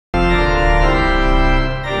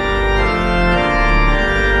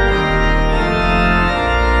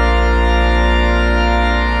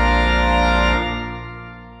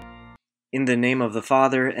In the name of the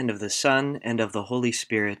Father, and of the Son, and of the Holy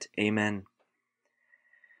Spirit. Amen.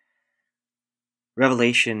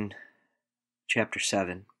 Revelation chapter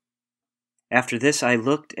 7. After this I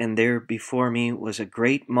looked, and there before me was a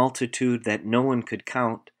great multitude that no one could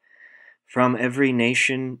count, from every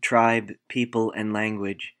nation, tribe, people, and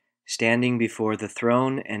language, standing before the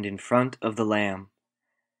throne and in front of the Lamb.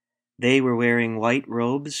 They were wearing white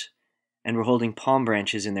robes, and were holding palm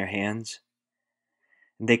branches in their hands.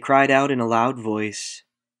 And they cried out in a loud voice,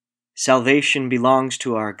 "Salvation belongs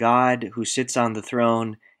to our God, who sits on the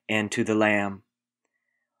throne, and to the Lamb."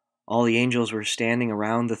 All the angels were standing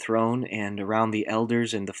around the throne and around the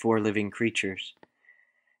elders and the 4 living creatures.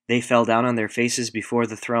 They fell down on their faces before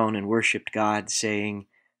the throne and worshipped God, saying,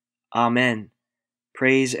 "Amen.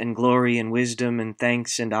 Praise and glory and wisdom and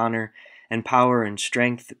thanks and honor and power and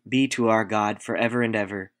strength be to our God forever and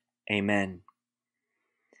ever. Amen."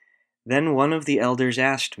 Then one of the elders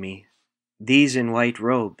asked me, "These in white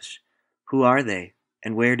robes, who are they,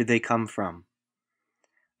 and where did they come from?"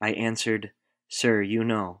 I answered, "Sir, you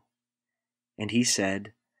know." And he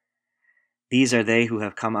said, "These are they who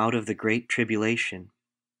have come out of the great tribulation.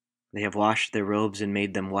 They have washed their robes and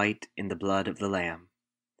made them white in the blood of the Lamb.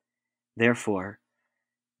 Therefore,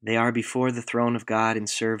 they are before the throne of God and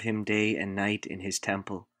serve him day and night in his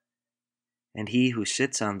temple. And he who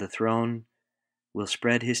sits on the throne will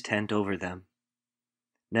spread his tent over them.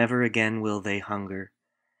 Never again will they hunger,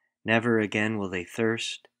 never again will they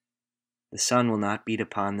thirst. The sun will not beat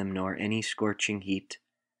upon them, nor any scorching heat.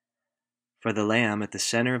 For the Lamb at the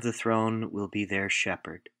center of the throne will be their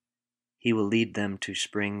shepherd. He will lead them to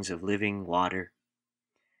springs of living water,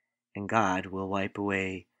 and God will wipe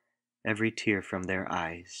away every tear from their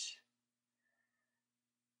eyes."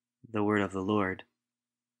 The word of the Lord.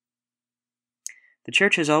 The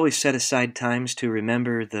Church has always set aside times to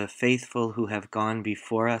remember the faithful who have gone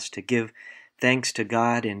before us, to give thanks to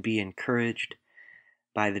God and be encouraged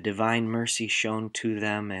by the divine mercy shown to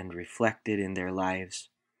them and reflected in their lives.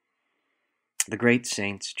 The great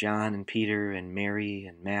saints, John and Peter and Mary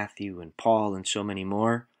and Matthew and Paul and so many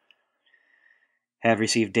more, have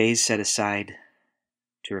received days set aside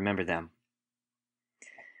to remember them.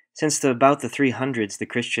 Since about the 300s, the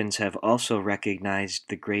Christians have also recognized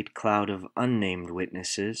the great cloud of unnamed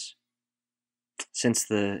witnesses. Since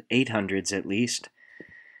the 800s at least,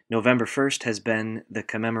 November 1st has been the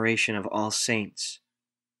commemoration of all saints,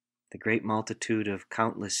 the great multitude of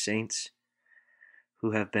countless saints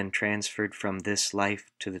who have been transferred from this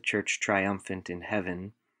life to the church triumphant in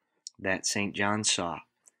heaven that St. John saw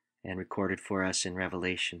and recorded for us in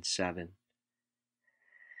Revelation 7.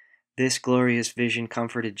 This glorious vision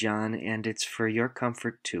comforted John, and it's for your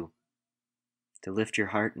comfort too, to lift your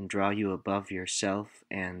heart and draw you above yourself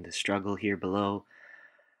and the struggle here below,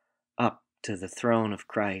 up to the throne of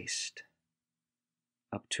Christ,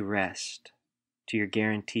 up to rest, to your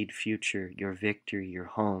guaranteed future, your victory, your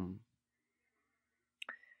home.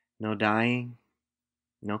 No dying,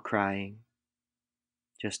 no crying,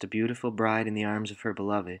 just a beautiful bride in the arms of her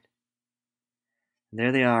beloved.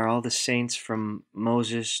 There they are, all the saints from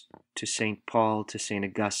Moses to St. Paul to St.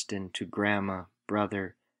 Augustine to grandma,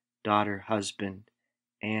 brother, daughter, husband,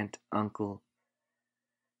 aunt, uncle,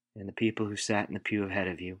 and the people who sat in the pew ahead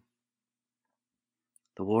of you.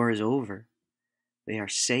 The war is over. They are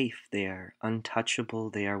safe. They are untouchable.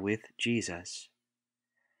 They are with Jesus.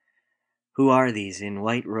 Who are these in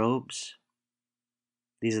white robes?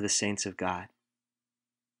 These are the saints of God,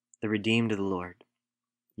 the redeemed of the Lord,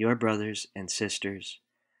 your brothers and sisters,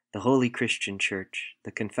 the holy Christian Church,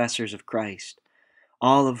 the confessors of Christ,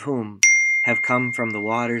 all of whom have come from the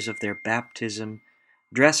waters of their baptism,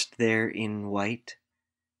 dressed there in white,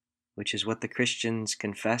 which is what the Christians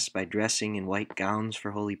confess by dressing in white gowns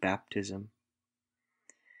for holy baptism.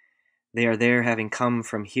 They are there having come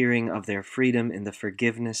from hearing of their freedom in the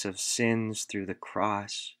forgiveness of sins through the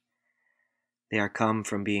cross. They are come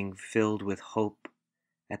from being filled with hope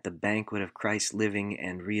at the banquet of Christ's living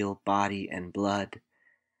and real body and blood,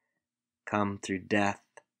 come through death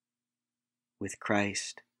with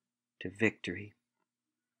Christ to victory,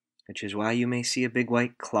 which is why you may see a big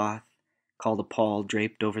white cloth called a pall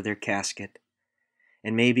draped over their casket,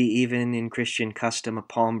 and maybe even in Christian custom a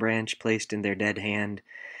palm branch placed in their dead hand,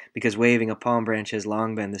 because waving a palm branch has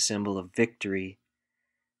long been the symbol of victory,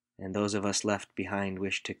 and those of us left behind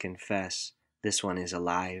wish to confess this one is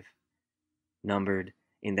alive, numbered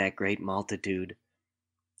in that great multitude.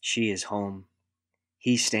 She is home.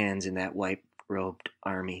 He stands in that white-robed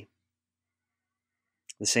army.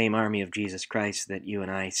 The same army of Jesus Christ that you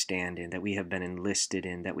and I stand in, that we have been enlisted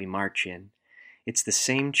in, that we march in. It's the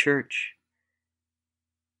same church.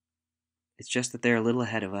 It's just that they're a little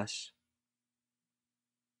ahead of us.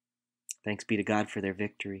 Thanks be to God for their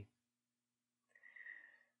victory.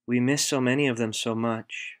 We miss so many of them so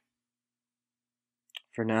much.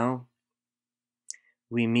 For now,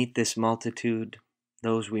 we meet this multitude,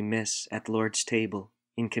 those we miss, at the Lord's table,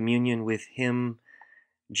 in communion with Him,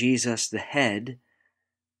 Jesus the head.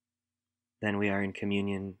 Then we are in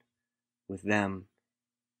communion with them,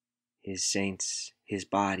 His saints, His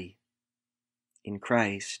body. In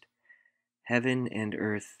Christ, heaven and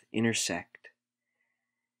earth intersect.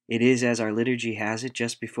 It is, as our liturgy has it,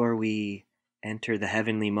 just before we enter the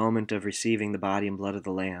heavenly moment of receiving the body and blood of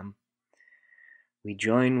the Lamb. We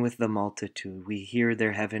join with the multitude. We hear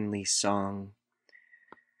their heavenly song.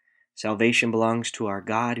 Salvation belongs to our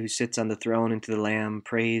God who sits on the throne, and to the Lamb.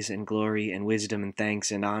 Praise and glory and wisdom and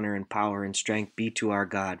thanks and honor and power and strength be to our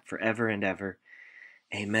God forever and ever.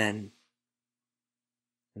 Amen.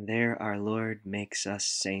 And there our Lord makes us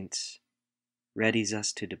saints, readies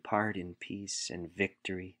us to depart in peace and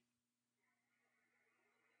victory.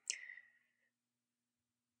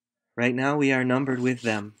 Right now we are numbered with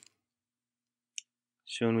them.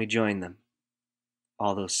 Soon we join them,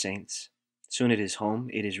 all those saints. Soon it is home,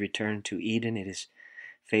 it is returned to Eden, it is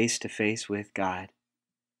face to face with God.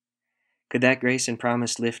 Could that grace and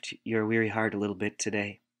promise lift your weary heart a little bit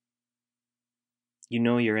today? You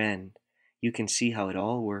know your end. You can see how it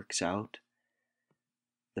all works out.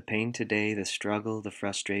 The pain today, the struggle, the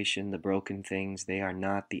frustration, the broken things, they are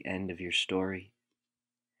not the end of your story.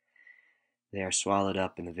 They are swallowed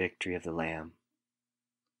up in the victory of the Lamb.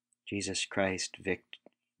 Jesus Christ,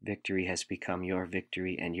 victory has become your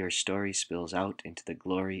victory, and your story spills out into the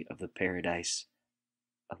glory of the paradise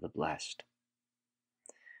of the blessed,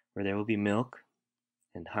 where there will be milk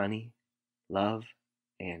and honey, love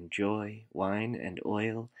and joy, wine and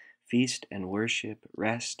oil, feast and worship,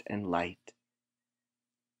 rest and light.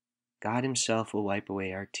 God Himself will wipe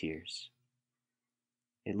away our tears.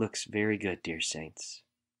 It looks very good, dear saints.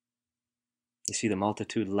 You see the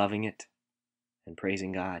multitude loving it and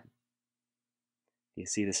praising God. You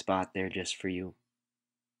see the spot there just for you.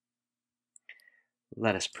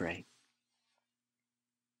 Let us pray.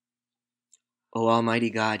 O Almighty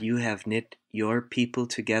God, you have knit your people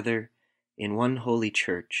together in one holy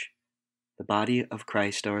church, the body of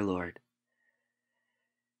Christ our Lord.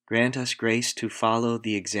 Grant us grace to follow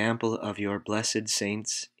the example of your blessed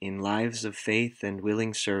saints in lives of faith and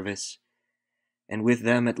willing service, and with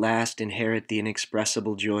them at last inherit the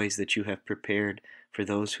inexpressible joys that you have prepared for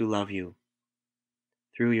those who love you.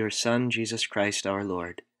 Through your Son, Jesus Christ our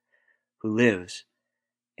Lord, who lives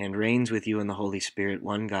and reigns with you in the Holy Spirit,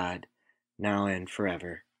 one God, now and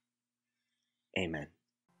forever. Amen.